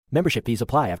Membership fees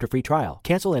apply after free trial.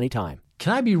 Cancel anytime.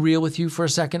 Can I be real with you for a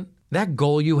second? That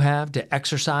goal you have to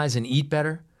exercise and eat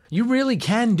better, you really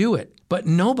can do it, but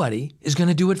nobody is going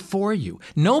to do it for you.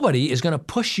 Nobody is going to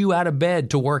push you out of bed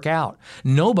to work out.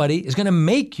 Nobody is going to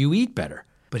make you eat better.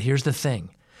 But here's the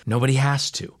thing. Nobody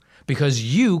has to, because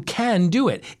you can do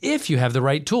it if you have the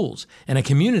right tools and a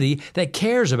community that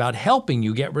cares about helping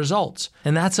you get results.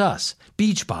 And that's us,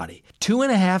 Beachbody.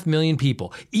 2.5 million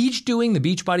people, each doing the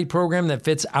Beachbody program that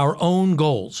fits our own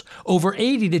goals. Over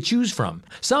 80 to choose from,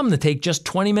 some that take just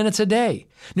 20 minutes a day.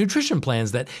 Nutrition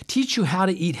plans that teach you how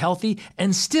to eat healthy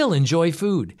and still enjoy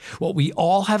food. What we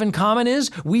all have in common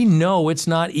is we know it's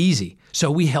not easy,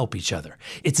 so we help each other.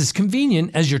 It's as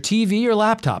convenient as your TV or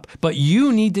laptop, but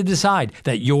you need to decide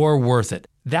that you're worth it.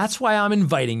 That's why I'm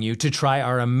inviting you to try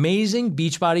our amazing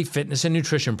Beachbody fitness and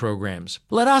nutrition programs.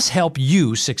 Let us help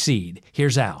you succeed.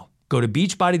 Here's how. Go to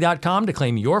Beachbody.com to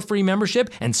claim your free membership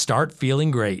and start feeling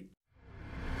great.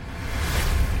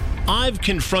 I've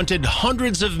confronted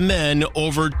hundreds of men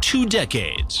over 2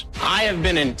 decades. I have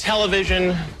been in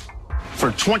television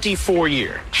for 24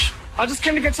 years. I just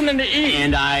came to get something to eat.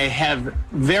 And I have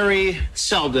very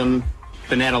seldom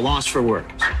been at a loss for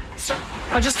words.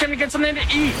 I just came to get something to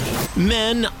eat.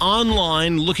 Men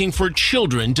online looking for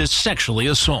children to sexually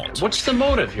assault. What's the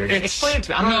motive here? Explain it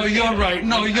to me. I don't understand.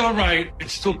 No, you're right.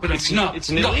 It's stupid. It's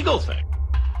an illegal thing.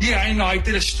 Yeah, I know. I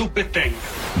did a stupid thing.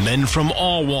 Men from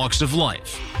all walks of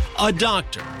life. A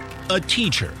doctor, a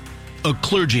teacher, a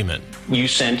clergyman. You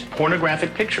sent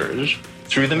pornographic pictures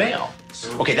through the mail.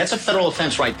 Okay, that's a federal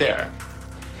offense right there.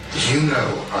 You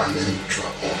know I'm in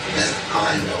trouble, and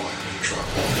I know I'm in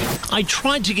trouble. I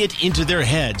tried to get into their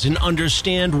heads and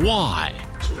understand why.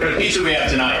 What kind of pizza we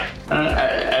have tonight?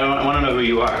 I want to know who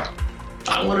you are.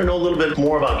 I want to know a little bit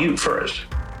more about you first.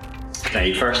 Can I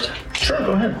eat first? Sure,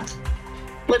 go ahead.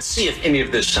 Let's see if any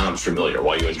of this sounds familiar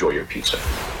while you enjoy your pizza.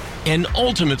 And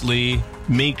ultimately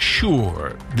make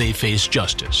sure they face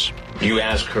justice. You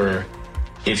ask her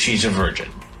if she's a virgin.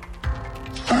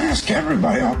 I ask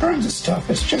everybody all kinds of stuff.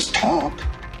 It's just talk.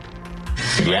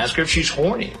 You ask her if she's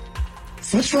horny.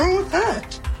 What's wrong with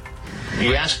that?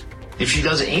 You ask if she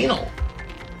does anal.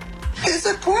 It's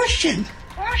a question.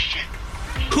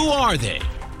 Who are they?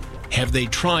 Have they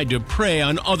tried to prey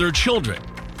on other children?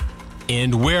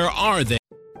 And where are they?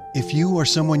 If you or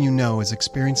someone you know is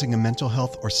experiencing a mental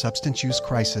health or substance use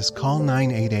crisis, call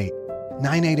 988.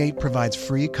 988 provides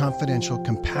free, confidential,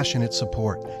 compassionate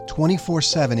support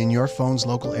 24/7 in your phone's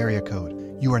local area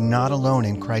code. You are not alone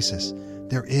in crisis.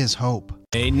 There is hope.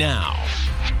 Now,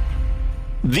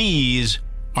 these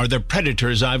are the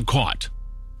predators I've caught.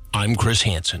 I'm Chris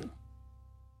Hansen.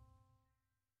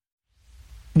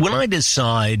 When I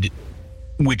decide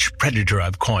which predator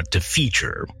I've caught to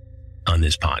feature on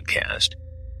this podcast,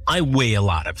 I weigh a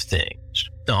lot of things.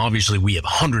 Now, obviously, we have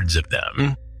hundreds of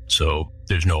them, so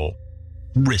there's no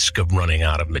risk of running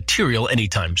out of material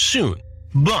anytime soon.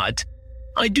 But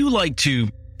I do like to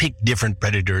pick different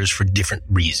predators for different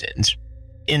reasons.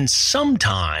 And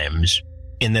sometimes,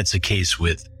 and that's the case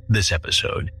with this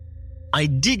episode, I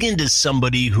dig into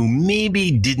somebody who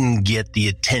maybe didn't get the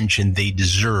attention they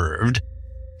deserved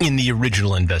in the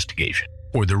original investigation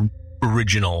or the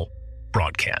original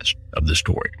broadcast of the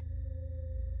story.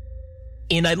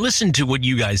 And I listen to what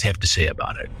you guys have to say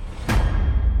about it.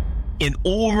 And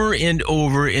over and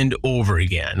over and over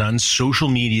again on social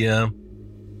media,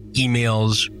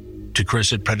 emails to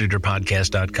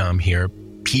Chris@PredatorPodcast.com here,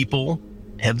 people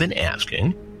have been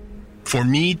asking for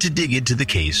me to dig into the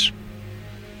case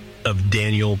of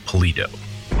Daniel Pulido.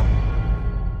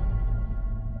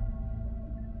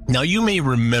 Now, you may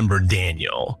remember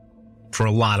Daniel for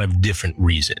a lot of different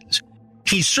reasons.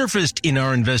 He surfaced in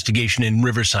our investigation in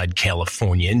Riverside,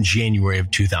 California in January of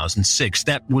 2006.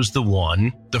 That was the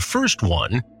first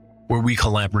one, where we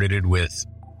collaborated with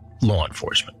law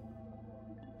enforcement.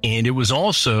 And it was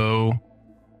also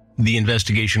the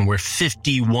investigation where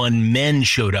 51 men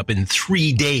showed up in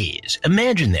 3 days.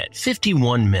 Imagine that,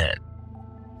 51 men.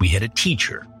 We had a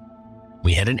teacher.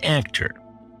 We had an actor.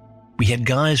 We had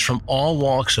guys from all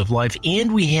walks of life,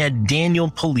 and we had Daniel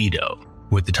Pulido,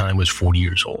 who at the time was 40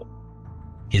 years old.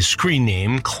 His screen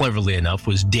name, cleverly enough,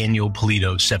 was Daniel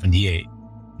Pulido 78.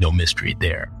 No mystery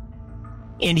there.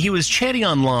 And he was chatting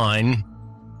online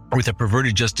with a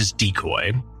perverted justice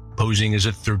decoy, posing as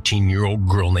a 13-year-old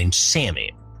girl named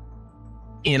Sammy.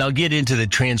 And I'll get into the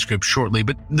transcript shortly,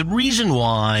 but the reason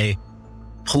why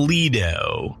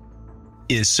Pulido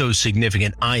is so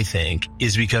significant, I think,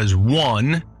 is because,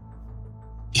 one,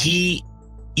 he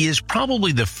is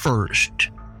probably the first,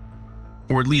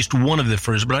 or at least one of the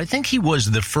first, but I think he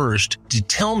was the first to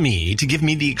tell me, to give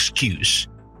me the excuse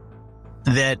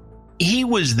that he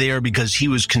was there because he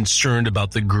was concerned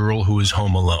about the girl who was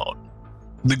home alone,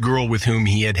 the girl with whom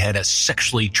he had had a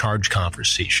sexually charged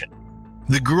conversation,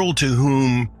 the girl to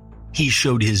whom he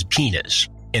showed his penis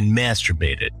and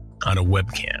masturbated on a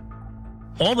webcam.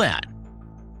 All that.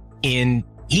 And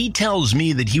he tells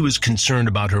me that he was concerned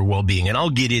about her well-being, and I'll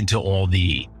get into all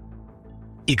the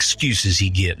excuses he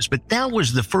gives. But that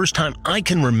was the first time I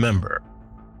can remember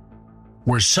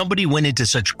where somebody went into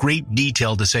such great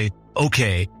detail to say,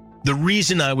 okay, the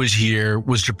reason I was here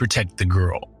was to protect the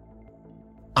girl.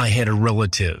 I had a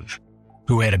relative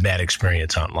who had a bad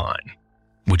experience online,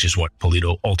 which is what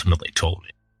Polito ultimately told me.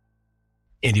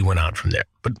 And he went on from there,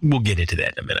 but we'll get into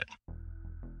that in a minute.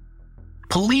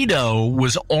 Polito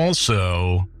was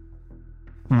also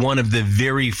one of the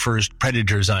very first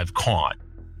predators I've caught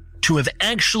to have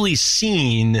actually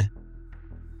seen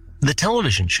the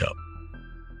television show.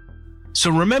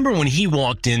 So remember when he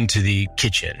walked into the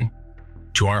kitchen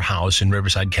to our house in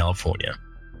Riverside, California?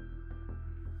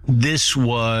 This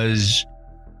was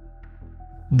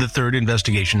the third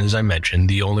investigation, as I mentioned,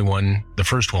 the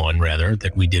first one,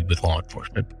 that we did with law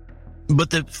enforcement. But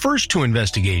the first two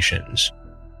investigations,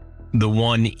 the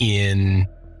one in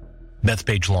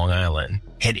Bethpage, Long Island,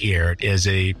 had aired as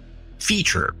a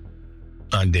feature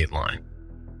on Dateline.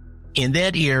 And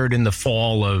that aired in the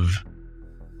fall of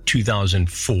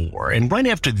 2004. And right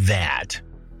after that,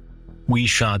 we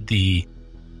shot the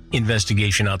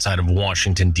investigation outside of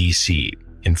Washington, D.C.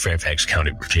 in Fairfax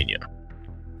County, Virginia.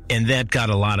 And that got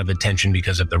a lot of attention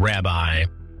because of the rabbi,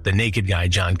 the naked guy,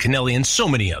 John Kennelly, and so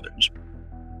many others.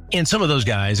 And some of those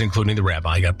guys, including the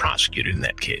rabbi, got prosecuted in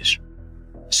that case.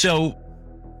 So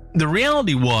the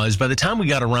reality was, by the time we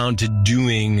got around to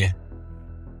doing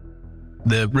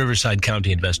the Riverside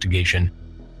County investigation,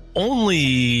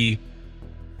 only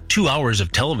 2 hours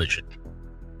of television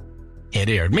had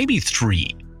aired, maybe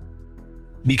 3.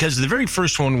 Because the very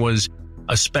first one was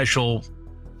a special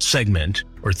segment,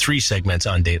 or 3 segments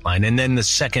on Dateline. And then the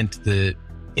second, the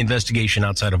investigation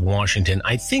outside of Washington,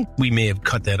 I think we may have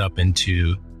cut that up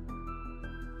into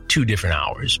 2 different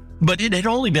hours. But it had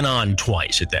only been on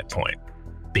twice at that point,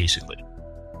 basically.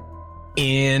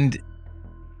 And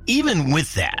even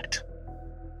with that,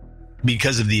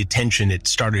 because of the attention it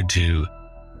started to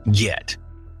get,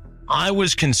 I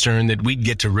was concerned that we'd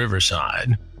get to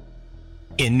Riverside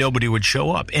and nobody would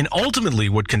show up. And ultimately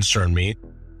what concerned me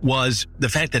was the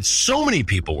fact that so many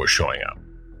people were showing up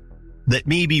that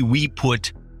maybe we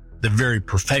put the very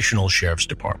professional sheriff's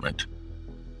department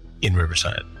in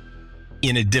Riverside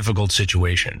in a difficult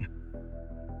situation.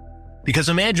 Because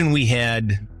imagine we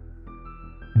had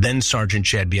then Sergeant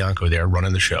Chad Bianco there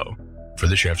running the show for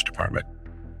the sheriff's department,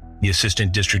 the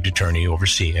assistant district attorney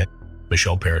overseeing it,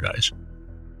 Michelle Paradise.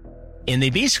 And they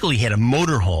basically had a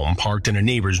motorhome parked in a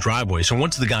neighbor's driveway. So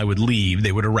once the guy would leave,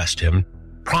 they would arrest him,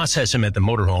 process him at the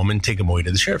motorhome, and take him away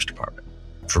to the sheriff's department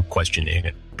for questioning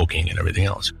and booking and everything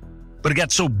else. But it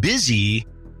got so busy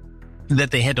that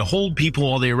they had to hold people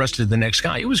while they arrested the next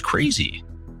guy. It was crazy.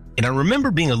 And I remember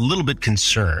being a little bit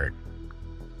concerned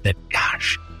that,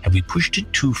 gosh, have we pushed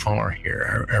it too far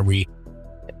here? Are we?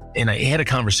 And I had a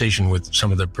conversation with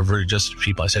some of the perverted justice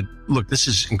people. I said, look, this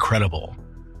is incredible,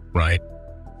 right?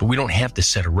 But we don't have to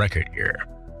set a record here.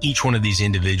 Each one of these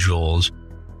individuals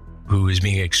who is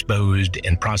being exposed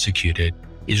and prosecuted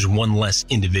is one less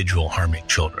individual harming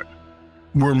children.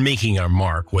 We're making our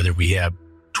mark, whether we have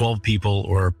 12 people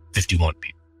or 51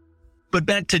 people. But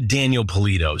back to Daniel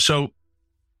Polito. So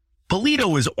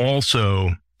Polito is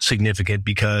also significant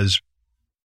because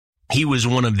he was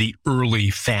one of the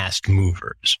early fast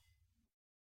movers.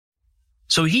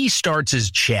 So he starts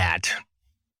his chat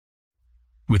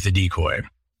with the decoy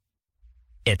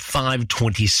at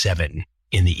 5:27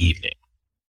 in the evening.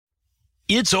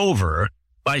 It's over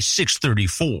by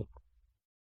 6:34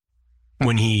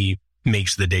 when he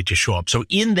makes the date to show up. So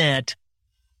in that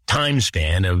time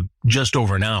span of just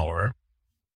over an hour,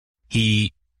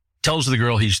 he tells the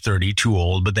girl he's 30, too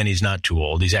old, but then he's not too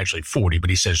old. He's actually 40, but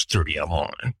he says 30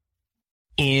 on.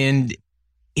 And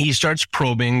he starts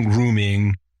probing,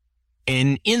 grooming,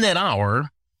 and in that hour,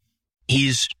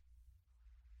 he's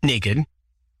naked,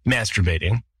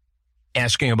 masturbating,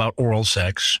 asking about oral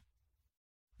sex.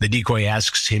 The decoy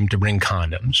asks him to bring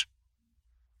condoms.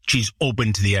 She's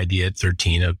open to the idea at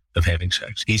 13 of having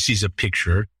sex. He sees a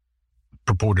picture,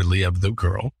 purportedly, of the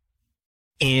girl,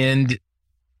 and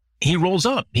he rolls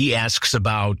up. He asks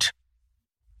about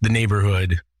the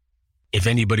neighborhood, if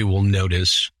anybody will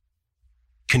notice,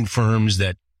 confirms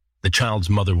that the child's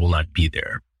mother will not be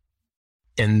there.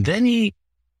 And then he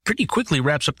pretty quickly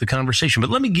wraps up the conversation. But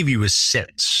let me give you a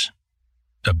sense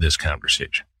of this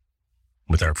conversation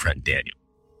with our friend Daniel.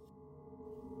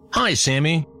 Hi,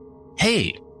 Sammy.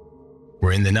 Hey,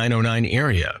 we're in the 909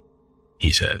 area, he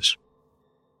says.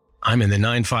 I'm in the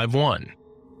 951.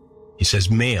 He says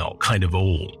male, kind of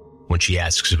old, when she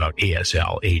asks about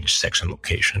ASL, age, sex, and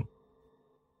location.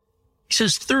 He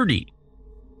says 30.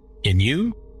 And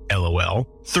you? LOL.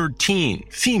 13.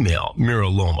 Female,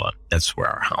 Miraloma. That's where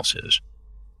our house is.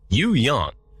 You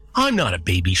young. I'm not a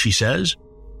baby, she says.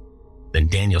 Then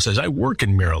Daniel says, I work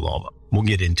in Miraloma. We'll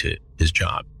get into his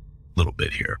job a little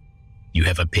bit here. You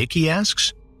have a pic, he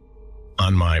asks?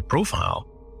 On my profile,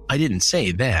 I didn't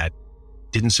say that.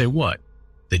 Didn't say what?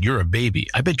 That you're a baby.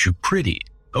 I bet you're pretty.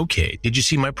 Okay, did you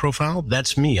see my profile?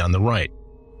 That's me on the right.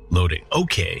 Loading.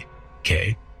 Okay.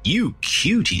 You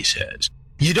cute, he says.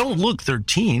 You don't look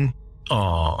 13.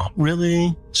 Aw,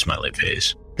 really? Smiley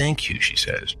face. Thank you, she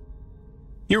says.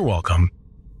 You're welcome.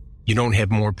 You don't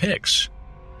have more pics,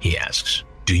 he asks.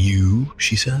 Do you?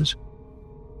 She says.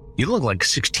 You look like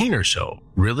 16 or so.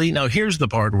 Really? Now here's the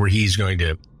part where he's going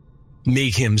to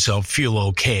make himself feel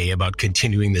okay about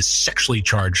continuing this sexually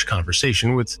charged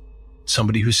conversation with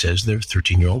somebody who says they're a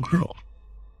 13-year-old girl.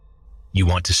 You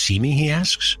want to see me, he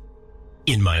asks?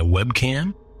 In my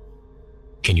webcam?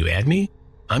 Can you add me?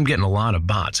 I'm getting a lot of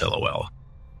bots, LOL.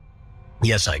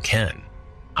 Yes, I can.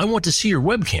 I want to see your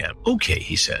webcam. Okay,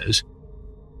 he says.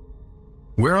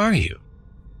 Where are you?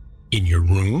 In your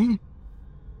room?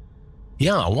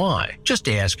 Yeah, why? Just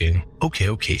asking.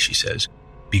 Okay, she says.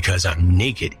 Because I'm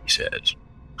naked, he says.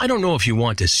 I don't know if you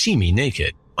want to see me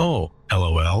naked. Oh,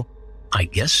 LOL. I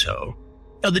guess so.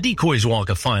 Now, the decoys walk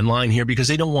a fine line here because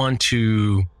they don't want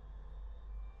to,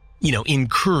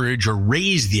 encourage or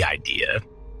raise the idea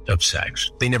of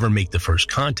sex. They never make the first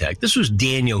contact. This was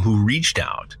Daniel who reached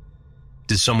out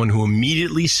to someone who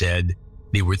immediately said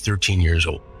they were 13 years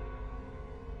old.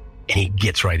 And he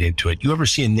gets right into it. You ever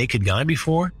see a naked guy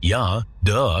before? Yeah,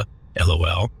 duh,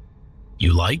 LOL.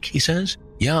 You like, he says?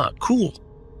 Yeah, cool.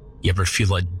 You ever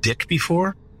feel a dick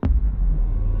before?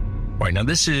 All right, now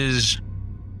this is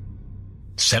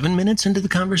 7 minutes into the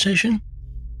conversation.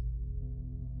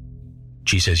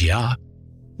 She says, yeah.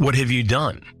 What have you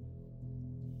done?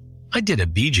 I did a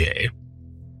BJ.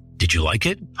 Did you like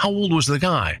it? How old was the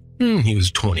guy? He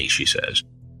was 20, she says.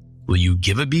 Will you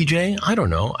give a BJ? I don't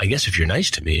know. I guess if you're nice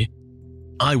to me.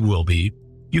 I will be.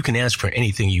 You can ask for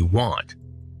anything you want,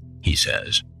 he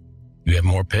says. You have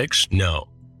more pics? No.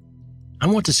 I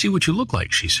want to see what you look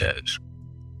like, she says.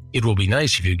 It will be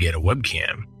nice if you get a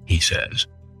webcam, he says.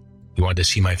 You want to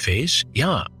see my face?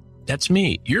 Yeah, that's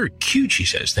me. You're cute, she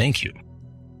says. Thank you.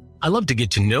 I love to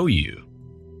get to know you,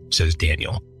 says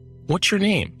Daniel. What's your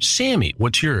name? Sammy.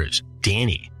 What's yours?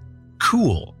 Danny.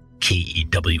 Cool.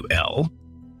 Kewl.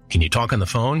 Can you talk on the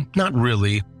phone? Not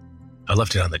really. I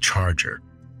left it on the charger.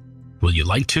 Will you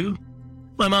like to?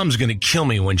 My mom's going to kill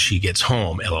me when she gets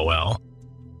home, LOL.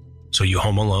 So you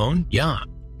home alone? Yeah.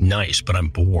 Nice, but I'm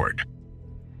bored.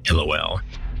 LOL. All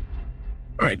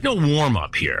right, no warm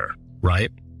up here,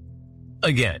 right?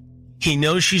 Again, he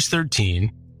knows she's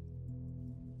 13.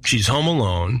 She's home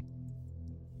alone.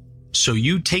 So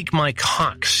you take my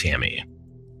cock, Sammy.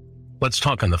 Let's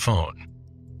talk on the phone.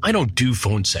 I don't do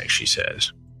phone sex, she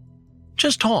says.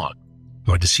 Just talk.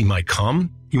 You want to see my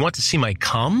cum? You want to see my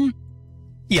cum?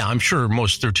 Yeah, I'm sure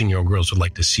most 13-year-old girls would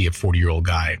like to see a 40-year-old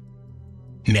guy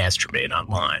masturbate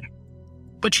online.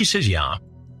 But she says, yeah.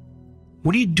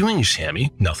 What are you doing,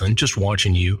 Sammy? Nothing, just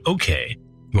watching you. Okay.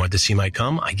 You want to see my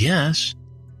cum? I guess.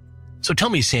 So tell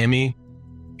me, Sammy,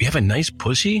 you have a nice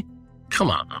pussy?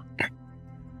 Come on.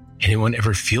 Anyone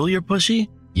ever feel your pussy?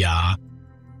 Yeah.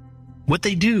 What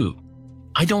they do?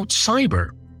 I don't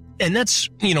cyber. And that's,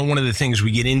 one of the things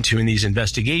we get into in these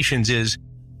investigations is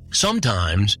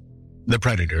sometimes the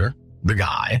predator, the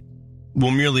guy,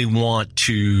 will merely want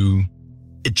to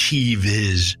achieve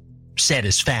his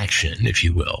satisfaction, if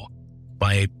you will,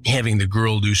 by having the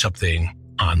girl do something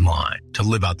online to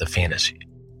live out the fantasy.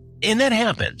 And that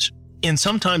happens. And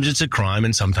sometimes it's a crime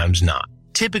and sometimes not.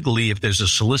 Typically, if there's a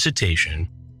solicitation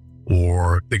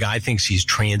or the guy thinks he's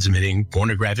transmitting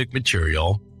pornographic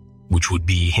material, which would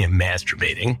be him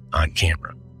masturbating on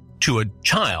camera, to a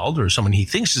child or someone he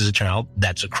thinks is a child,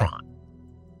 that's a crime.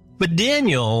 But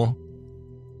Daniel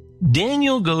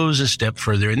goes a step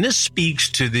further, and this speaks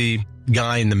to the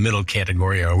guy in the middle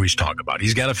category I always talk about.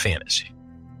 He's got a fantasy.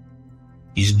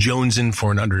 He's jonesing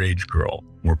for an underage girl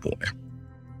or boy.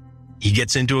 He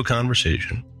gets into a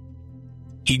conversation.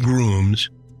 He grooms.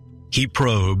 He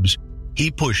probes. He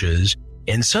pushes.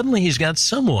 And suddenly he's got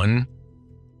someone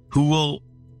who will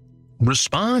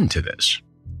respond to this.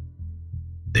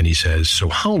 Then he says, so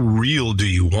how real do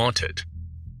you want it?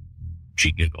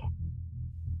 She giggled.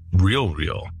 Real.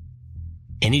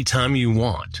 Anytime you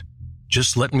want.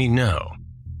 Just let me know,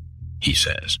 he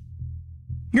says.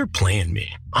 You're playing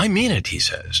me. I mean it, he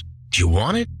says. Do you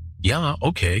want it? Yeah,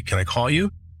 okay. Can I call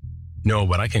you? No,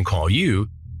 but I can call you.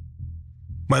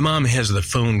 My mom has the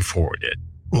phone forwarded.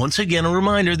 Once again, a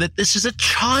reminder that this is a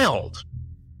child.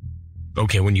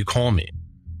 Okay, when you call me,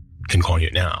 I can call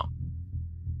you now.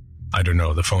 I don't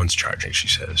know, the phone's charging, she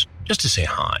says. Just to say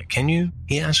hi, can you?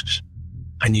 He asks.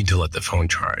 I need to let the phone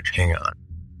charge. Hang on.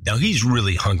 Now he's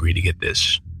really hungry to get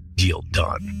this deal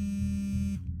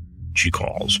done. She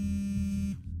calls.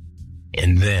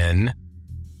 And then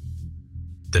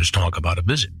there's talk about a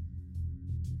visit.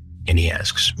 And he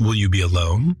asks, will you be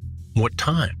alone? What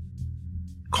time?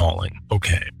 Calling.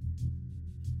 Okay.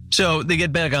 So they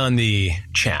get back on the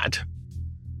chat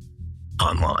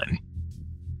online.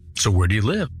 So where do you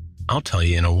live? I'll tell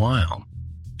you in a while.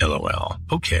 LOL.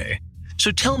 Okay.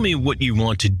 So tell me what you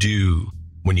want to do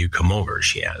when you come over,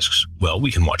 she asks. Well,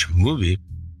 we can watch a movie.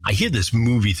 I hear this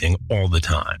movie thing all the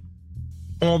time.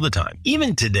 All the time.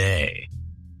 Even today,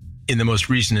 in the most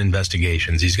recent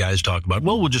investigations, these guys talk about,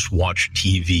 well, we'll just watch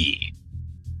TV.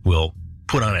 We'll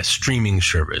put on a streaming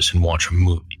service and watch a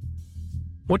movie.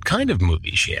 What kind of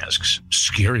movie, she asks.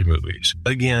 Scary movies.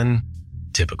 Again,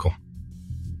 typical.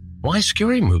 Why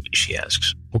scary movies, she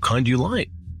asks. What kind do you like?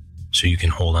 So you can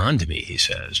hold on to me, he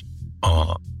says.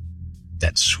 Oh,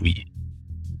 that's sweet.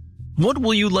 What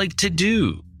will you like to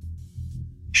do?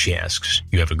 She asks.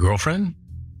 You have a girlfriend?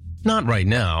 Not right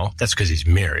now. That's because he's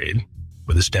married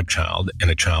with a stepchild and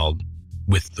a child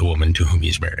with the woman to whom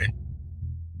he's married.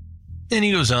 Then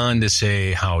he goes on to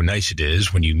say how nice it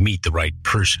is when you meet the right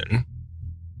person,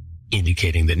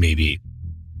 indicating that maybe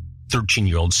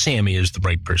 13-year-old Sammy is the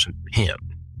right person for him.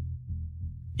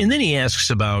 And then he asks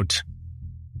about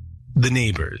the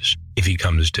neighbors if he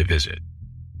comes to visit.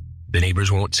 The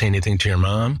neighbors won't say anything to your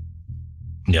mom?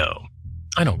 No,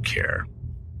 I don't care.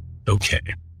 Okay.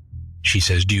 She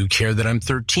says, do you care that I'm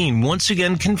 13? Once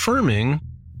again confirming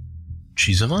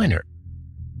she's a minor.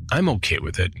 I'm okay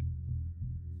with it.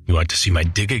 You want to see my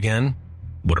dick again?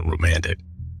 What a romantic.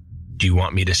 Do you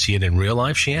want me to see it in real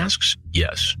life? She asks.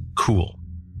 Yes. Cool.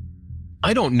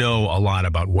 I don't know a lot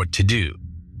about what to do.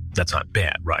 That's not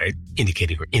bad, right?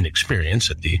 Indicating her inexperience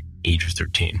at the age of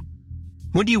 13.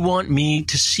 When do you want me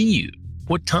to see you?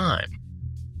 What time?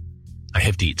 I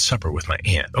have to eat supper with my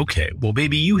aunt. Okay, well,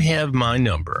 baby, you have my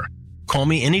number. Call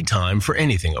me anytime for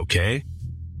anything, okay?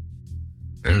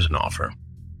 There's an offer.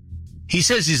 He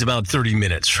says he's about 30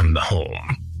 minutes from the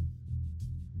home.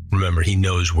 Remember, he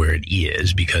knows where it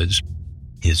is because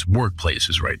his workplace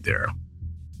is right there.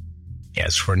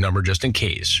 Asks for a number just in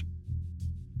case.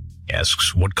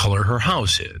 Asks what color her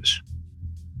house is.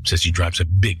 Says he drives a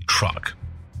big truck.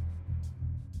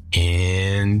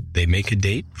 And they make a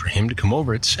date for him to come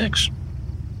over at 6.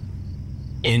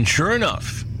 And sure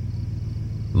enough,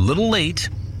 a little late,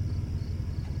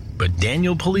 but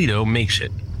Daniel Polito makes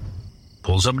it.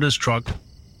 Pulls up in his truck,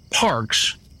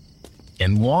 parks,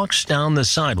 and walks down the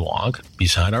sidewalk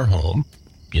beside our home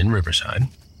in Riverside,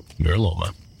 Mira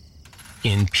Loma,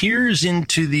 and peers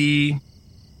into the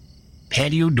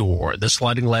patio door, the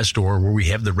sliding glass door where we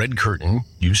have the red curtain.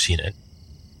 You've seen it.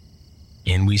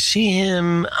 And we see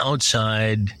him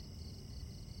outside,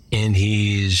 and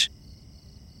he's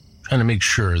trying to make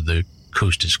sure the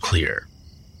coast is clear.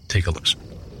 Take a listen.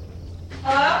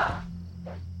 Hello?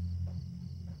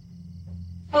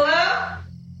 Hello?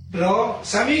 Hello,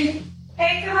 Sammy?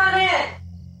 Hey, come on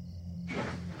in.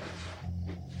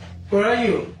 Where are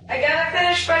you? I gotta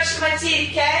finish brushing my teeth,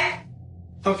 okay?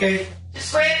 Okay.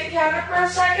 Just wait at the counter for a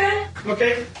second.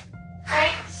 Okay.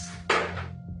 Thanks.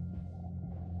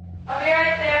 I'll be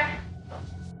right there.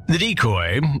 The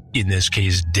decoy, in this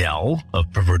case Dell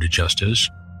of Perverted Justice,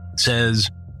 says,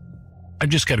 I've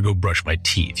just got to go brush my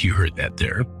teeth. You heard that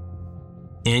there.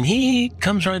 And he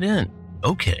comes right in.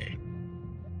 Okay.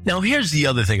 Now here's the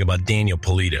other thing about Daniel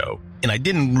Polito, and I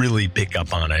didn't really pick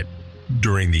up on it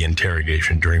during the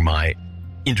interrogation, during my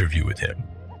interview with him.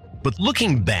 But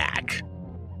looking back,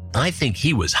 I think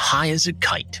he was high as a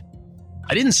kite.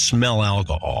 I didn't smell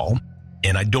alcohol,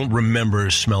 and I don't remember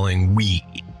smelling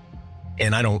weed.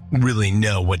 And I don't really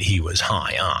know what he was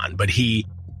high on, but he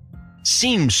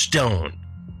seemed stoned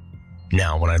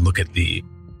now when I look at the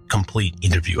complete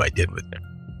interview I did with him.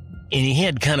 And he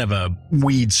had kind of a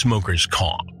weed smoker's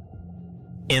cough.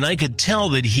 And I could tell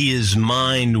that his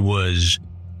mind was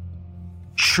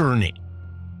churning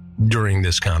during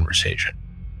this conversation.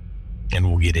 And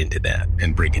we'll get into that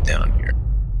and break it down here.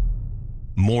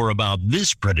 More about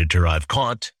this predator I've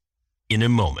caught in a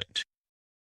moment.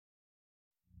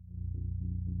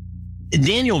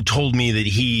 Daniel told me that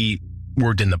he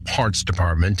worked in the parts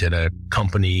department at a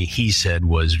company he said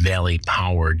was Valley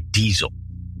Power Diesel.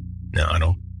 Now, I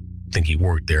don't think he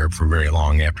worked there for very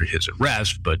long after his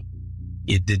arrest, but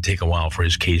it did take a while for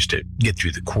his case to get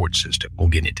through the court system. We'll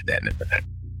get into that in a minute.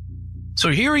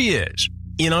 So here he is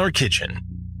in our kitchen.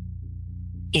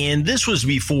 And this was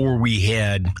before we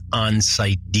had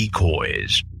on-site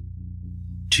decoys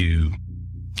to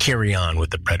carry on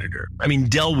with the predator. I mean,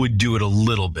 Del would do it a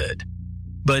little bit.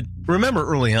 But remember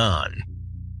early on,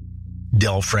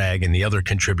 Del Frag and the other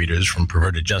contributors from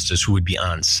Perverted Justice who would be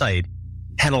on site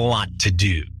had a lot to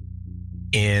do.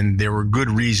 And there were good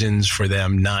reasons for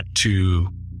them not to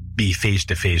be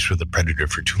face-to-face with the predator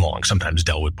for too long. Sometimes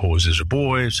Del would pose as a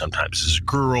boy, sometimes as a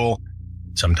girl.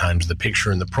 Sometimes the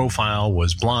picture in the profile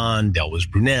was blonde, Del was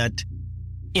brunette.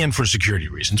 And for security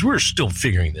reasons, we're still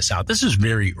figuring this out. This is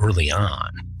very early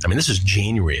on. I mean, this is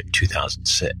January of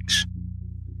 2006.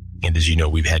 And as you know,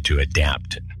 we've had to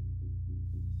adapt and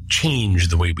change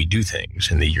the way we do things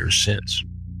in the years since.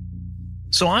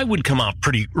 So I would come out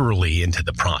pretty early into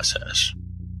the process.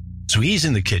 So he's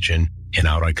in the kitchen, and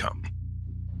out I come.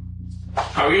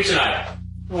 How are you tonight?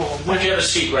 Why don't you have a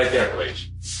seat right there, please?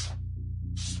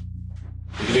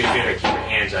 You can do your favor, keep your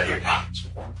hands out of your pockets.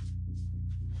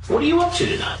 What are you up to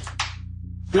tonight?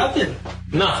 Nothing.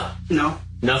 Nothing? No.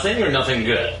 Nothing or nothing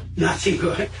good? Nothing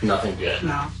good. Nothing good.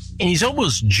 No. And he's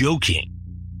almost joking.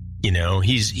 You know,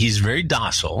 he's very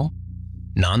docile,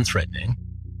 non-threatening.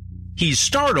 He's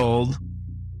startled,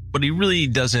 but he really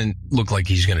doesn't look like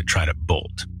he's going to try to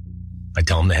bolt. I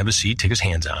tell him to have a seat, take his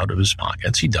hands out of his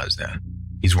pockets. He does that.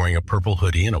 He's wearing a purple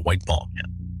hoodie and a white ball cap.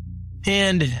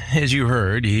 And as you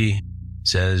heard, he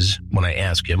says, when I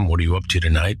ask him, what are you up to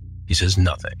tonight? He says,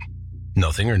 nothing.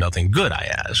 Nothing or nothing good,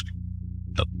 I ask.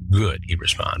 No, good, he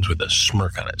responds with a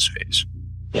smirk on his face.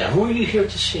 Yeah, who are you here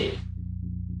to see?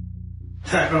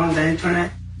 That girl on the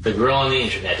internet. The girl on the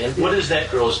internet. And what is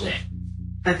that girl's name?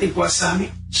 I think was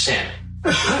Sammy. Sammy.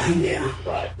 Yeah.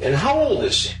 Right. And how old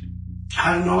is Sammy?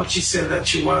 I don't know. She said that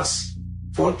she was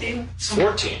 14.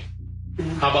 14.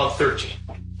 How about 13?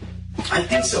 I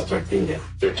think so, 13, yeah.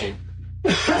 13.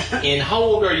 And how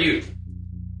old are you?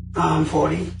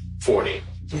 40. 40.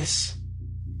 Yes.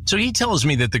 So he tells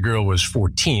me that the girl was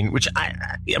 14, which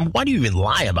why do you even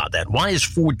lie about that? Why is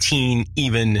 14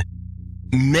 even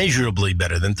measurably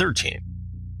better than 13?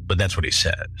 But that's what he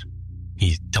said.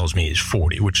 He tells me he's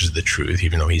 40, which is the truth,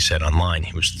 even though he said online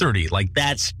he was 30. Like,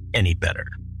 that's any better.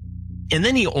 And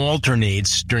then he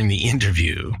alternates during the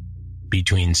interview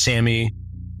between Sammy,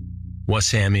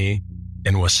 Wasami,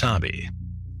 and Wasabi,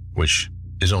 which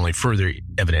is only further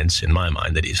evidence in my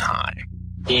mind that he's high.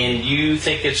 And you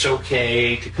think it's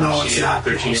okay to come see a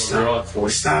 13-year-old girl at 40?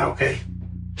 It's not okay.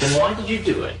 Then why did you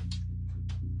do it?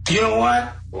 You know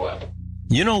what? What?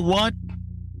 You know what?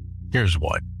 Here's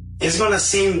what. It's going to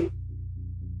seem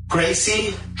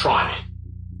crazy. Try me.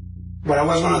 But I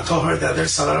was going to tell her that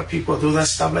there's a lot of people do that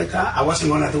stuff like that. I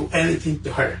wasn't going to do anything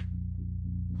to her.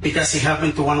 Because it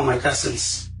happened to one of my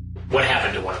cousins. What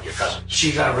happened to one of your cousins?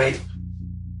 She got raped.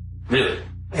 Really?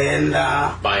 And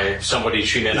by somebody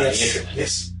she met on the internet?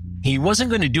 Yes. He wasn't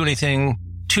going to do anything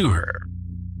to her.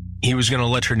 He was going to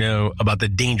let her know about the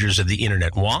dangers of the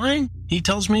internet. Why? He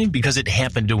tells me because it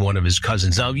happened to one of his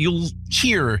cousins. Now, you'll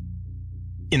hear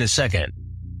in a second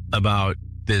about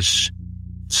this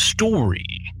story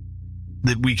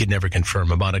that we could never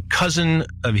confirm about a cousin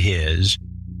of his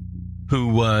who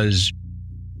was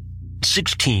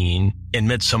 16 and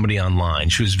met somebody online.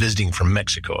 She was visiting from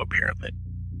Mexico, apparently,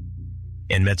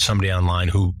 and met somebody online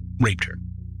who raped her.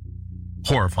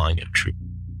 Horrifying if true.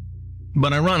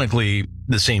 But ironically,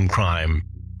 the same crime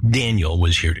Daniel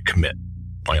was here to commit,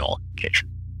 by all indication.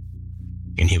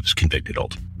 And he was convicted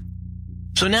ultimately.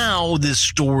 So now this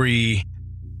story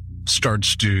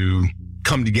starts to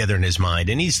come together in his mind,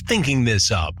 and he's thinking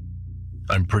this up,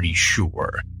 I'm pretty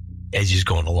sure, as he's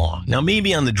going along. Now,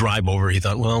 maybe on the drive over, he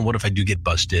thought, well, what if I do get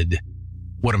busted?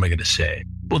 What am I going to say?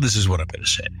 Well, this is what I'm going to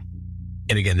say.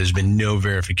 And again, there's been no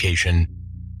verification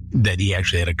that he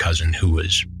actually had a cousin who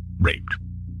was raped.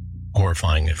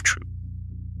 Horrifying if true.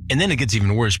 And then it gets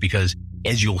even worse because,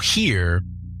 as you'll hear,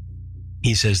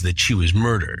 he says that she was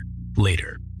murdered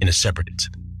later in a separate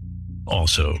incident.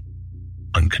 Also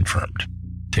unconfirmed.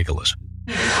 Take a listen.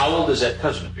 How old is that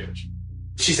cousin of yours?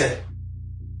 She's dead.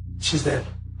 She's dead.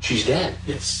 She's dead?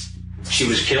 Yes. She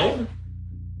was killed?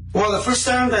 Well, the first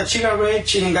time that she got raped,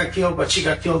 she didn't get killed, but she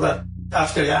got killed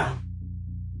after that.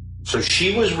 So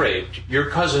she was raped, your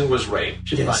cousin was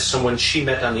raped by someone she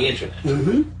met on the internet.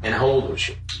 Mm-hmm. And how old was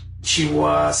she? She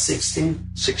was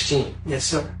 16. 16? Yes,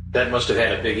 sir. That must have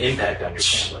had a big impact on your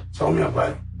family. Tell me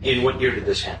about it. In what year did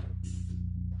this happen?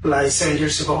 Like 7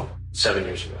 years ago. 7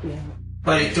 years ago. Yeah.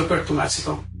 But he took her to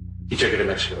Mexico. He took her to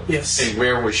Mexico? Yes. And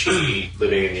where was she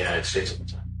living in the United States at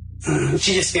the time?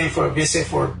 She just came for a visit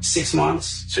for 6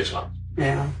 months. 6 months.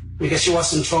 Yeah. Because she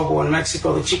was in trouble in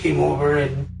Mexico. Then she came over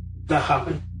and that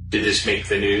happened. Did this make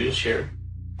the news here?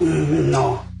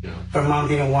 No. Her mom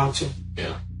didn't want to.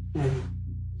 Yeah.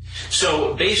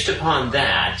 So based upon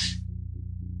that,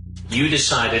 you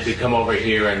decided to come over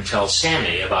here and tell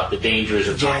Sammy about the dangers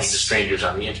of talking to strangers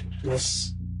on the internet.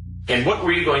 Yes. And what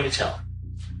were you going to tell her?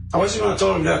 I was going to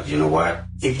tell him, look, you know what?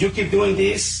 If you keep doing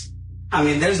this, I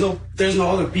mean, there's no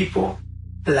other people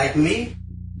like me,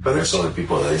 but there's other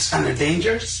people that is kind of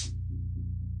dangerous,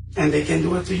 and they can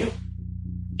do it to you.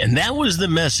 And that was the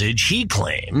message he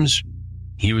claims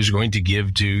he was going to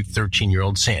give to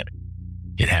 13-year-old Sammy.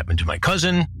 It happened to my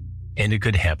cousin, and it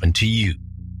could happen to you.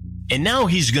 And now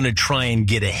he's going to try and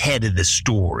get ahead of the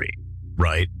story,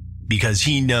 right? Because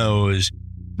he knows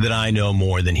that I know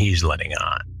more than he's letting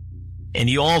on. And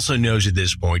he also knows at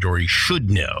this point, or he should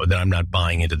know, that I'm not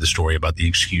buying into the story about the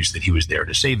excuse that he was there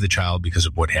to save the child because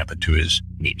of what happened to his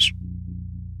niece.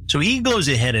 So he goes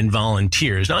ahead and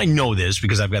volunteers. Now, I know this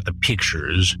because I've got the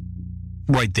pictures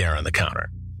right there on the counter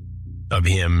of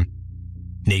him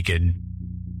naked,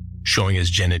 showing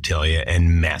his genitalia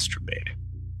and masturbating.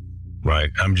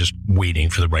 Right? I'm just waiting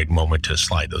for the right moment to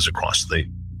slide those across the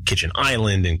kitchen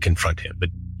island and confront him. But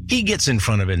he gets in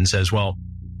front of it and says, well,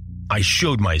 I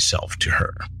showed myself to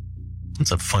her.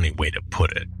 That's a funny way to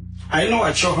put it. I know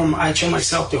I showed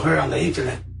myself to her on the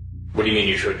internet. What do you mean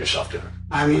you showed yourself to her?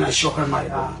 I mean, I showed her my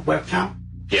webcam.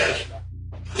 Yes.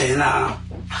 And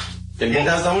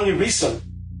that's the only reason,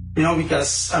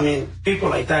 because, I mean, people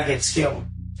like that get killed,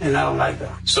 and I don't like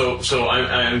that. So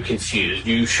I'm confused.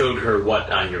 You showed her what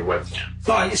on your webcam?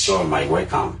 No, I just showed my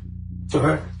webcam to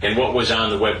her. And what was on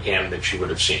the webcam that she would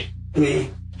have seen? Me.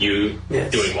 You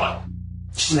doing what?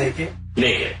 She's naked.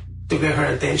 Naked. To get her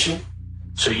attention.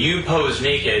 So you pose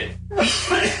naked.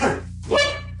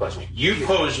 You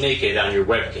pose naked on your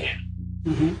webcam.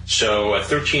 Mm-hmm. So a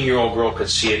 13-year-old girl could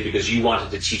see it because you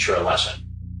wanted to teach her a lesson.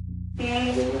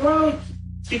 Well,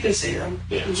 you can say that.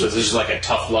 Yeah. So this is like a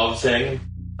tough love thing?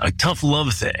 A tough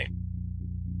love thing.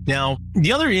 Now,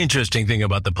 the other interesting thing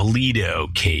about the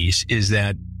Pulido case is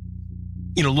that,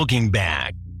 looking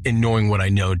back and knowing what I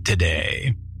know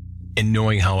today and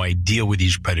knowing how I deal with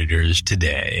these predators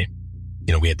today,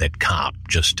 we had that cop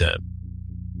just a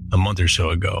month or so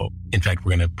ago. In fact,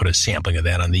 we're going to put a sampling of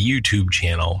that on the YouTube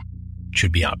channel. It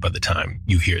should be out by the time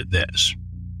you hear this.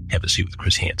 Have a seat with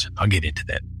Chris Hansen. I'll get into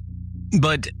that.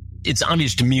 But it's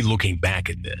obvious to me looking back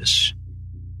at this,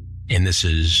 and this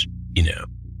is,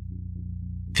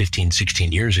 15,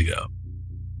 16 years ago,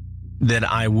 that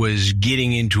I was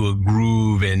getting into a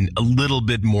groove and a little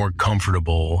bit more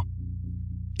comfortable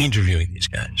interviewing these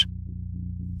guys.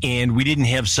 And we didn't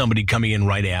have somebody coming in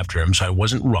right after him, so I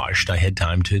wasn't rushed. I had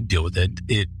time to deal with it.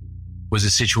 It was a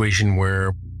situation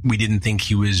where we didn't think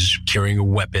he was carrying a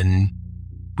weapon.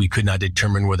 We could not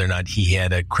determine whether or not he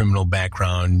had a criminal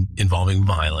background involving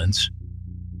violence.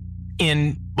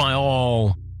 And by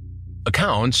all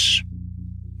accounts,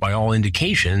 by all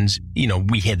indications,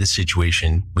 we had the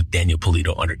situation with Daniel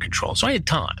Pulido under control. So I had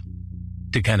time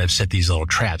to kind of set these little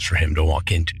traps for him to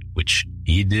walk into, which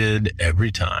he did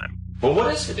every time. Well,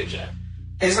 what is it exactly?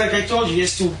 It's like I told you,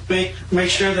 just to make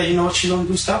sure that, she don't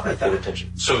do stuff like that.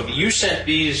 Attention. So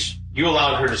you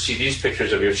allowed her to see these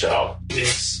pictures of yourself.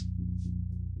 Yes.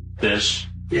 This?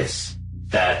 Yes.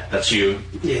 That's you?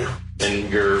 Yeah.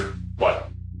 And you're, what,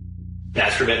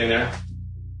 masturbating there?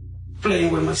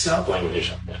 Playing with myself. Playing with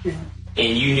yourself, yeah.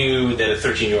 And you knew that a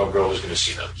 13-year-old girl was going to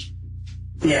see those?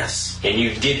 Yes. And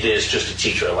you did this just to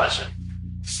teach her a lesson?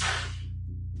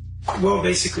 Well,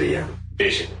 basically, yeah.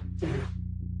 Basically. Yeah.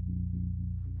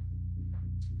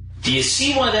 Do you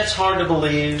see why that's hard to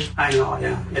believe? I know,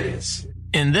 yeah, it is.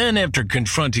 And then after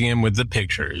confronting him with the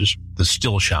pictures, the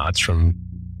still shots from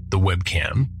the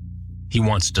webcam, he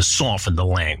wants to soften the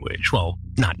language. Well,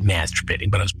 not masturbating,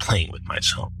 but I was playing with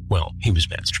myself. Well, he was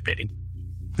masturbating.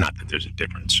 Not that there's a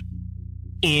difference.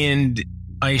 And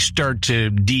I start to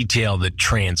detail the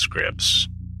transcripts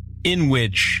in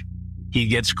which he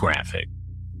gets graphic,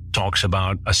 talks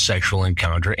about a sexual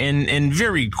encounter, and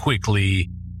very quickly,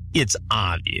 it's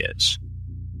obvious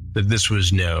that this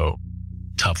was no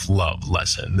tough love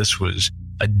lesson. This was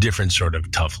a different sort of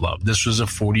tough love. This was a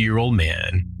 40-year-old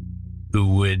man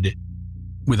who would,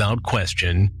 without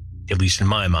question, at least in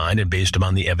my mind, and based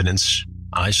upon the evidence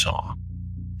I saw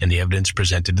and the evidence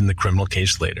presented in the criminal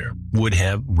case later, would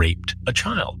have raped a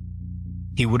child.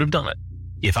 He would have done it.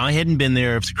 If I hadn't been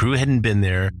there, if the crew hadn't been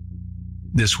there,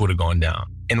 this would have gone down.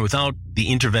 And without the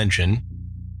intervention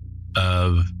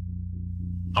of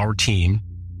our team,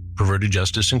 Perverted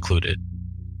Justice included,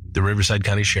 the Riverside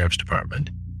County Sheriff's Department,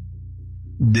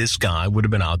 this guy would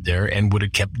have been out there and would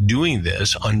have kept doing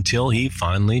this until he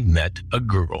finally met a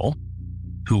girl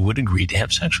who would agree to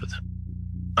have sex with him.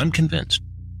 I'm convinced.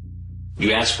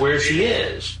 You ask where she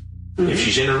is, if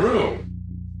she's in her room.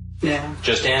 Yeah.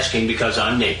 Just asking because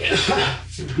I'm naked.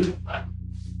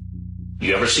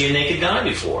 You ever see a naked guy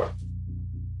before?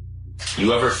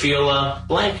 You ever feel a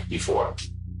blank before?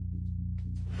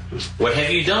 What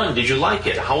have you done? Did you like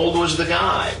it? How old was the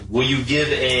guy? Will you give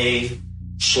a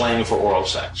slang for oral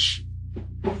sex?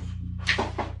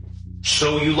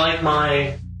 So you like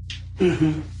my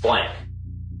blank.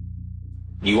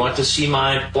 You want to see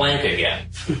my blank again.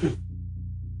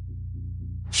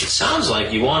 It sounds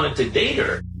like you wanted to date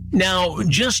her. Now,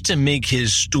 just to make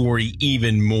his story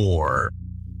even more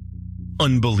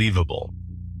unbelievable,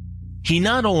 he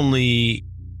not only,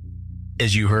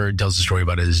 as you heard, tells the story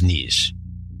about his niece,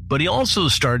 but he also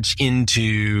starts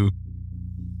into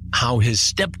how his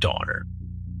stepdaughter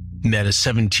met a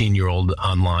 17-year-old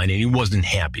online and he wasn't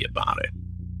happy about it,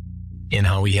 and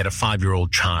how he had a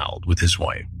 5-year-old child with his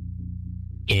wife.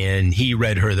 And he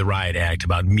read her the riot act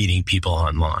about meeting people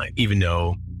online, even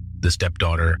though the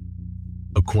stepdaughter,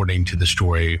 according to the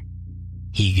story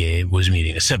he gave, was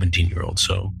meeting a 17-year-old.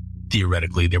 So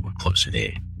theoretically, they were close in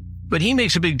age. But he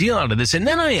makes a big deal out of this. And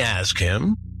then I ask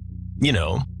him,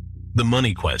 the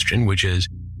money question, which is,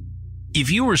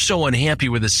 if you were so unhappy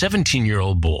with a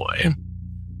 17-year-old boy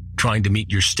trying to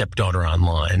meet your stepdaughter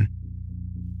online,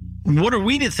 what are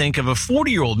we to think of a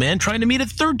 40-year-old man trying to meet a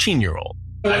 13-year-old?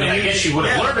 I mean, I guess you would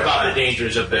have learned about the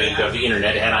dangers of the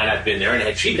internet had I not been there and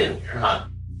had she been there, huh?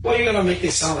 Well, you're going to make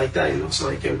it sound like that, so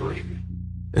I can believe you.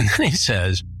 And then he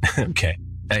says, okay,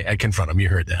 I confront him. You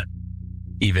heard that.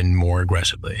 Even more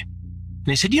aggressively. And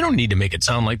he said, you don't need to make it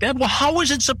sound like that. Well, how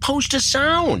is it supposed to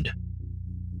sound?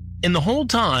 And the whole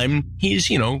time,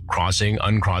 he's, crossing,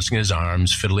 uncrossing his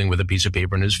arms, fiddling with a piece of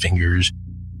paper in his fingers,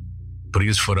 putting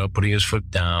his foot up, putting his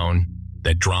foot down,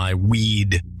 that dry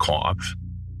weed cough.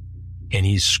 And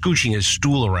he's scooching his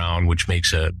stool around, which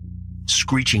makes a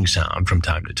screeching sound from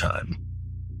time to time.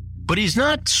 But he's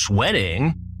not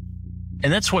sweating.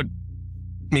 And that's what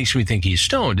makes me think he's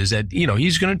stoned, is that,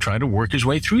 he's going to try to work his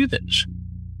way through this.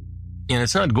 And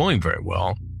it's not going very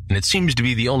well. And it seems to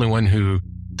be the only one who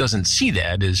doesn't see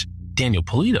that is Daniel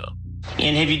Polito.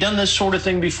 And have you done this sort of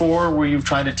thing before where you've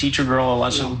tried to teach a girl a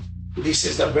lesson? No. This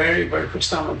is the very, very first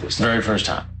time of this. Very first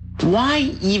time.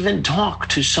 Why even talk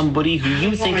to somebody who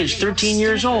you think is 13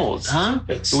 years old, huh?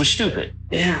 It was stupid.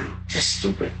 Yeah, just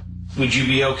stupid. Would you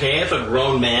be okay if a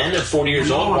grown man of 40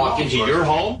 years old walked into your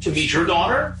home to meet your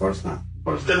daughter? Of course not.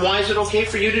 Then why is it okay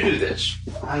for you to do this?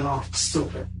 I know, it's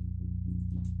stupid.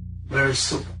 Very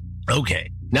stupid. Okay,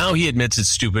 now he admits it's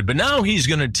stupid, but now he's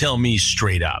going to tell me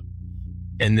straight up.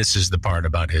 And this is the part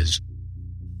about his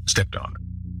stepdaughter.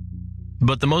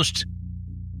 But the most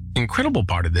incredible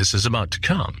part of this is about to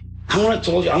come. I want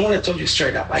to tell you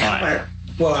straight up. I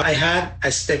had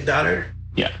a stepdaughter.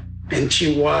 Yeah. And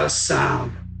she was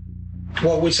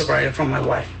 12 weeks separated from my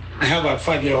wife. I have a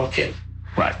 5-year-old kid.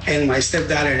 Right. And my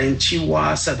stepdaughter, and she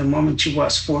was, at the moment, she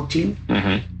was 14.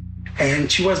 Mm-hmm. And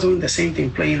she was doing the same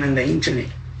thing, playing on the internet.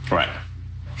 Right.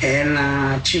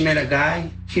 And she met a guy.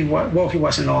 He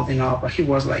wasn't old enough, but he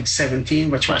was like 17,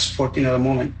 but she was 14 at the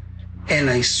moment. And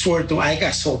I swear to, I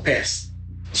got so pissed.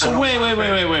 So wait.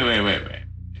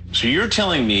 So you're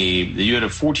telling me that you had a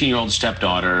 14-year-old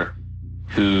stepdaughter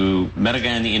who met a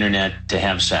guy on the internet to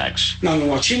have sex?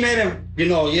 No. She met him,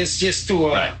 just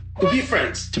to be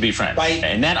friends. To be friends.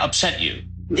 And that upset you?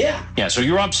 Yeah. Yeah, so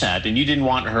you're upset and you didn't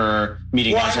want her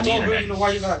meeting guys on the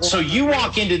internet. So you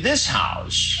walk into this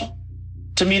house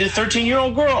to meet a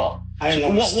 13-year-old girl. I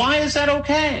know. Why is that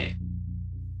okay?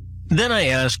 Then I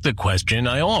ask the question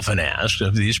I often ask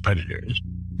of these predators.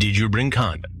 Did you bring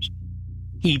condoms?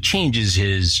 He changes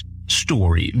his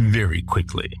story very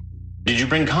quickly. Did you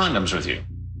bring condoms with you?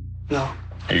 No.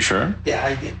 Are you sure? Yeah,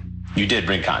 I did. You did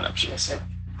bring condoms? Yes, sir.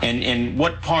 And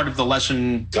what part of the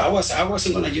lesson? I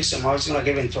wasn't going to use them. I was going to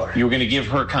give them to her. You were going to give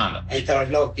her condoms? I told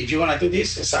her, look, if you want to do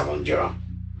this, it's on your own.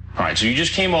 All right, so you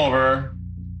just came over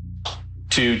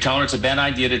to tell her it's a bad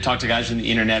idea to talk to guys on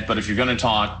the internet, but if you're going to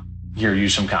talk, here,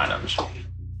 use some condoms.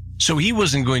 So he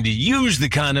wasn't going to use the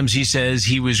condoms. He says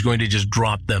he was going to just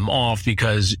drop them off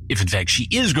because if, in fact, she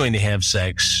is going to have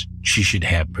sex, she should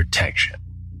have protection.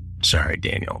 Sorry,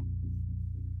 Daniel.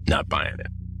 Not buying it.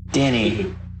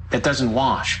 Danny, that doesn't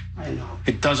wash. I know.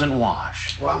 It doesn't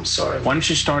wash. Well, I'm sorry. Why don't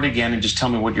you start again and just tell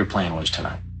me what your plan was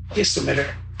tonight? Just to meet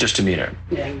her. Just to meet her?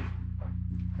 Yeah.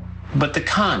 But the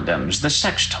condoms, the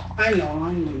sex toy. I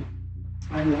know.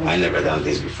 I never done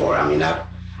this before. I mean,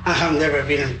 I have never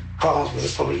been in problems with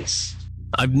the police.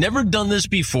 I've never done this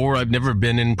before. I've never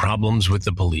been in problems with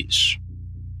the police.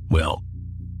 Well,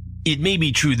 it may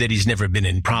be true that he's never been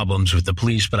in problems with the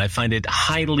police, but I find it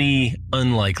highly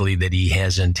unlikely that he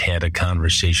hasn't had a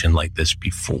conversation like this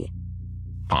before.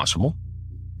 Possible,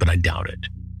 but I doubt it.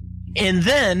 And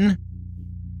then,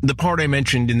 the part I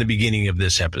mentioned in the beginning of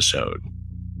this episode.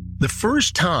 The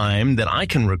first time that I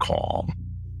can recall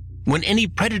when any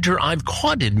predator I've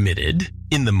caught admitted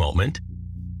in the moment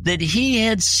that he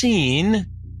had seen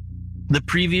the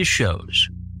previous shows.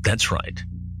 That's right.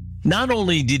 Not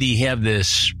only did he have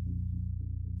this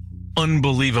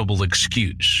unbelievable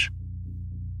excuse,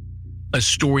 a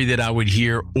story that I would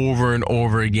hear over and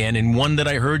over again, and one that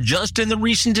I heard just in the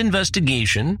recent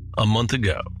investigation a month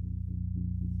ago.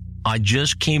 I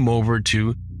just came over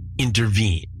to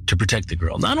intervene, to protect the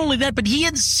girl. Not only that, but he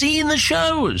had seen the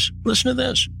shows. Listen to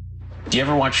this. Do you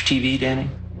ever watch TV, Danny?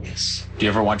 Yes. Do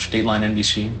you ever watch Dateline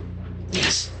NBC?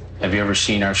 Yes. Have you ever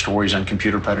seen our stories on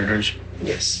computer predators?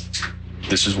 Yes.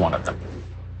 This is one of them.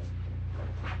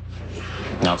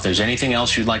 Now, if there's anything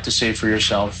else you'd like to say for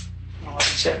yourself,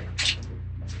 Sir.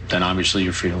 then obviously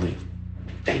you're free to leave.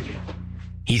 Thank you.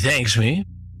 He thanks me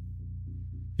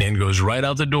and goes right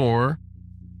out the door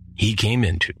he came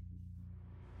into.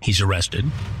 He's arrested,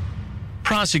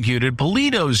 prosecuted.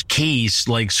 Pulido's case,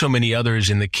 like so many others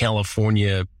in the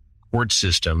California court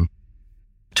system,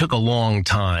 took a long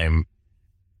time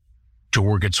to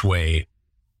work its way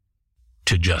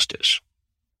to justice.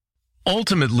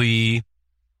 Ultimately,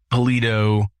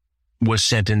 Pulido was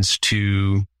sentenced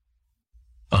to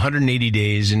 180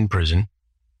 days in prison,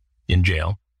 in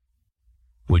jail,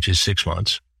 which is 6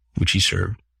 months, which he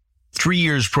served. 3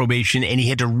 years probation, and he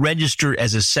had to register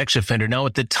as a sex offender. Now,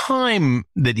 at the time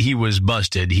that he was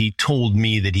busted, he told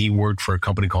me that he worked for a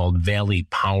company called Valley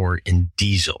Power and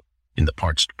Diesel in the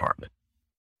parts department.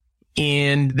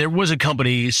 And there was a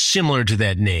company similar to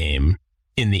that name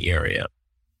in the area,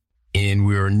 and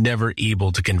we were never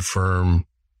able to confirm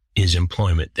his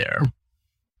employment there.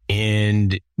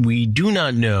 And we do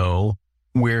not know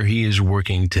where he is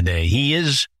working today. He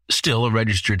is still a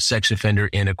registered sex offender,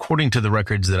 and according to the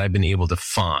records that I've been able to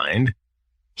find,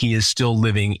 he is still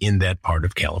living in that part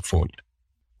of California.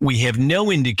 We have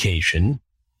no indication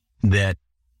that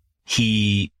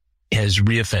he has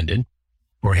reoffended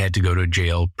or had to go to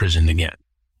jail, prison again.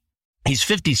 He's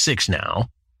 56 now.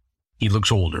 He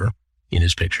looks older in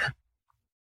his picture.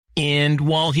 And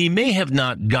while he may have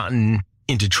not gotten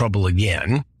into trouble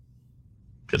again,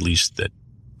 at least that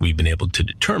we've been able to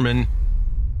determine,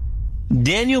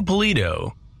 Daniel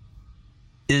Pulido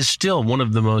is still one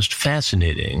of the most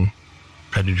fascinating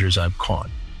predators I've caught.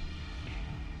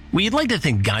 We'd like to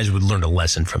think guys would learn a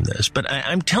lesson from this, but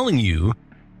I'm telling you,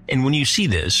 and when you see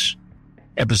this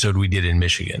episode we did in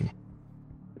Michigan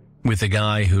with a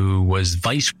guy who was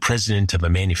vice president of a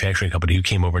manufacturing company who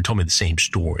came over and told me the same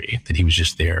story, that he was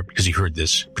just there because he heard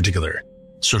this particular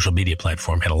social media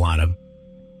platform had a lot of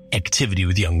activity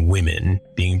with young women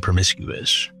being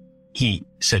promiscuous. He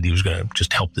said he was going to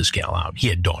just help this gal out. He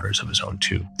had daughters of his own,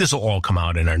 too. This will all come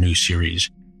out in our new series,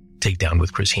 Takedown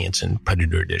with Chris Hansen,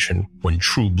 Predator Edition, when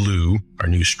True Blue, our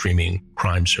new streaming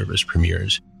crime service,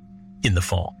 premieres in the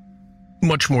fall.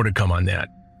 Much more to come on that.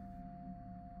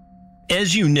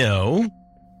 As you know,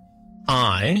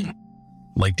 I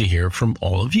like to hear from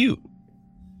all of you.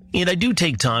 And I do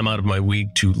take time out of my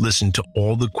week to listen to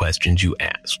all the questions you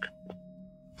ask.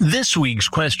 This week's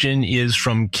question is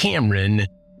from Cameron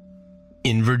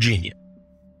in Virginia.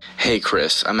 Hey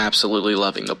Chris, I'm absolutely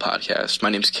loving the podcast. My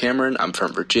name's Cameron, I'm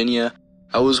from Virginia.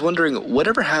 I was wondering,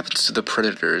 whatever happens to the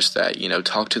predators that,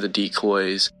 talk to the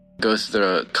decoys, go through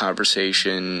the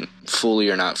conversation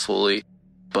fully or not fully,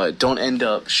 but don't end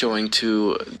up showing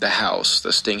to the house,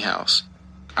 the sting house?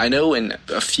 I know in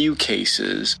a few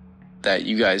cases that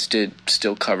you guys did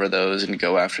still cover those and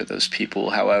go after those people.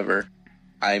 However,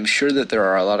 I'm sure that there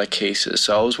are a lot of cases,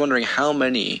 so I was wondering how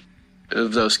many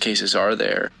of those cases are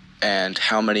there, and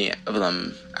how many of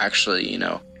them actually,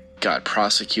 got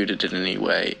prosecuted in any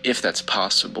way, if that's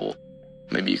possible.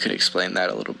 Maybe you could explain that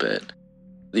a little bit.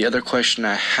 The other question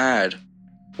I had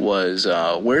was,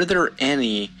 were there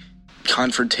any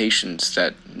confrontations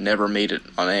that never made it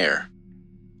on air?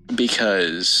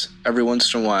 Because every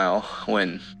once in a while,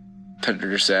 when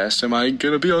predators ask, am I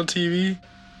gonna be on TV?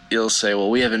 You'll say, well,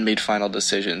 we haven't made final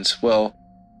decisions. Well,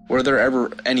 were there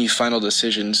ever any final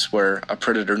decisions where a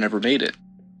predator never made it?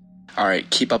 All right,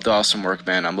 keep up the awesome work,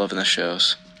 man. I'm loving the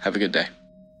shows. Have a good day.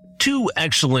 2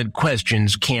 excellent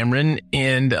questions, Cameron,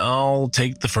 and I'll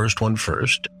take the first one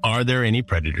first. Are there any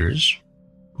predators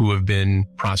who have been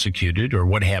prosecuted, or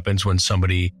what happens when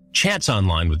somebody chats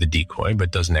online with a decoy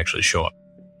but doesn't actually show up.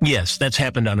 Yes, that's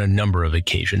happened on a number of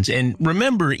occasions. And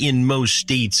remember, in most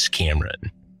states,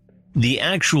 Cameron, the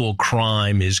actual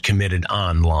crime is committed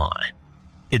online.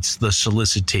 It's the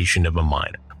solicitation of a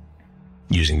minor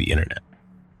using the internet.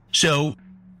 So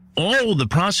all the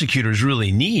prosecutors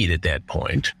really need at that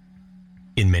point,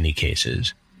 in many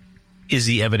cases, is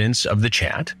the evidence of the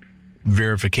chat,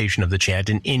 verification of the chat,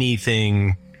 and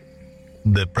anything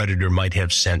the predator might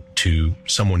have sent to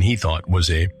someone he thought was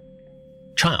a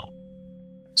child.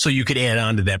 So you could add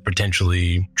on to that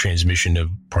potentially transmission of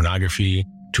pornography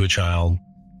to a child,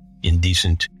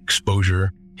 indecent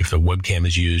exposure if the webcam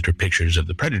is used, or pictures of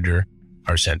the predator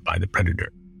are sent by the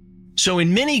predator. So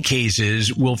in many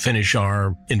cases, we'll finish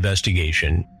our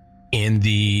investigation and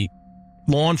the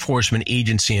law enforcement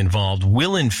agency involved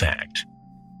will, in fact,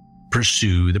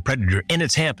 pursue the predator. And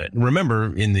it's happened.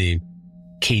 Remember, in the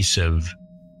case of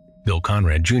Bill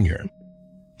Conrad Jr.,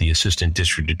 the assistant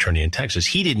district attorney in Texas,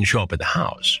 he didn't show up at the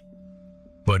house.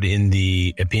 But in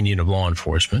the opinion of law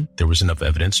enforcement, there was enough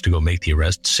evidence to go make the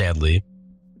arrest. Sadly,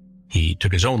 he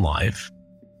took his own life.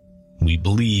 We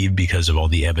believe because of all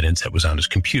the evidence that was on his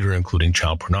computer, including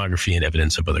child pornography and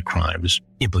evidence of other crimes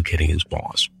implicating his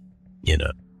boss in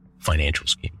a financial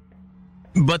scheme.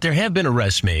 But there have been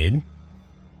arrests made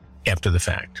after the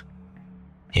fact.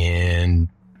 And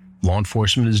law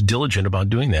enforcement is diligent about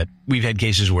doing that. We've had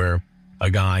cases where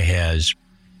a guy has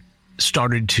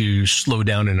started to slow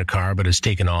down in a car, but has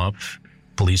taken off.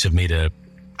 Police have made a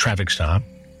traffic stop.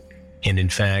 And in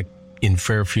fact, in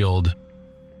Fairfield,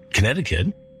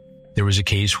 Connecticut, there was a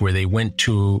case where they went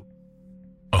to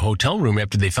a hotel room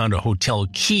after they found a hotel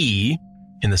key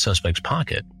in the suspect's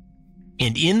pocket.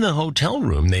 And in the hotel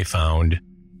room, they found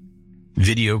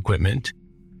video equipment.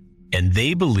 And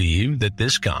they believed that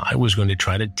this guy was going to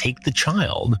try to take the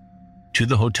child to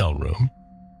the hotel room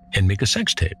and make a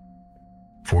sex tape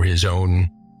for his own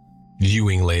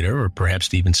viewing later, or perhaps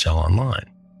to even sell online.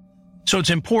 So it's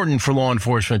important for law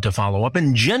enforcement to follow up,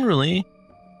 and generally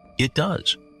it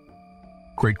does.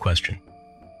 Great question.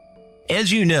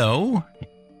 As you know,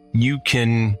 you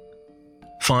can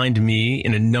find me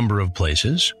in a number of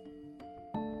places.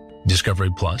 Discovery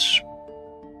Plus,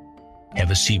 Have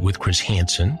a Seat with Chris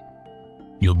Hansen.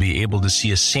 You'll be able to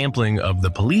see a sampling of the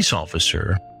police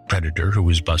officer predator who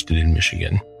was busted in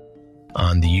Michigan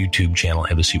on the YouTube channel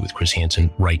Have a Seat with Chris Hansen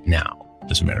right now,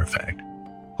 as a matter of fact,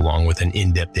 along with an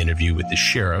in-depth interview with the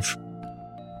sheriff,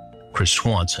 Chris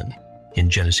Swanson, in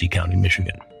Genesee County,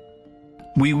 Michigan.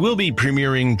 We will be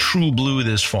premiering True Blue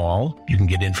this fall. You can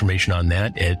get information on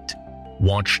that at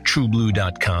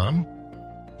watchtrueblue.com.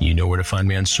 You know where to find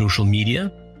me on social media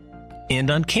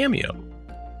and on Cameo.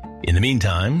 In the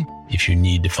meantime, if you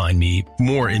need to find me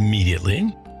more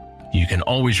immediately, you can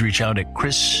always reach out at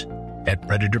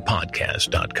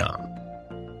chris@predatorpodcast.com.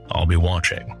 I'll be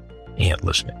watching and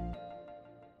listening.